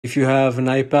If you have an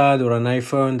iPad or an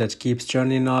iPhone that keeps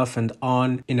turning off and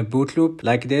on in a boot loop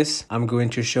like this, I'm going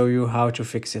to show you how to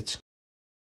fix it.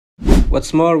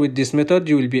 What's more, with this method,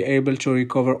 you will be able to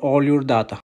recover all your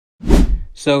data.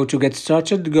 So to get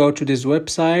started, go to this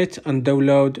website and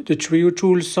download the Trio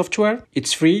Tools software.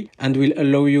 It's free and will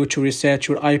allow you to reset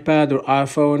your iPad or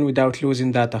iPhone without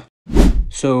losing data.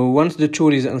 So once the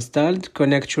tool is installed,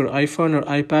 connect your iPhone or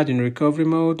iPad in recovery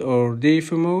mode or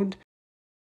DFU mode.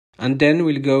 And then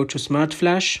we'll go to Smart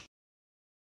Flash.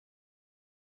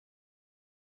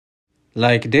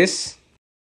 Like this.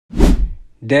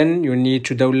 Then you need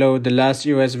to download the last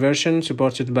iOS version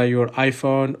supported by your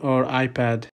iPhone or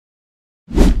iPad.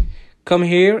 Come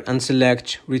here and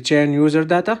select Return User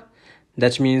Data.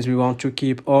 That means we want to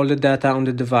keep all the data on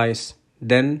the device.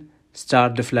 Then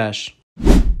start the flash.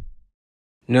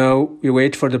 Now we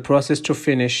wait for the process to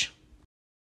finish.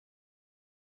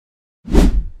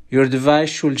 Your device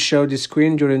should show the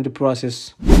screen during the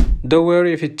process. Don't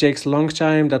worry if it takes a long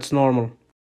time, that's normal.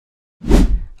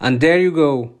 And there you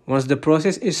go. Once the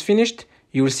process is finished,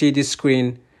 you will see this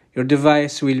screen. Your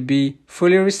device will be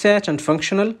fully reset and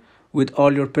functional with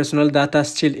all your personal data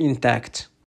still intact.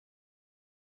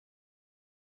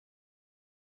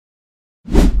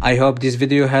 I hope this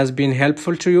video has been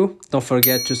helpful to you. Don't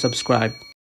forget to subscribe.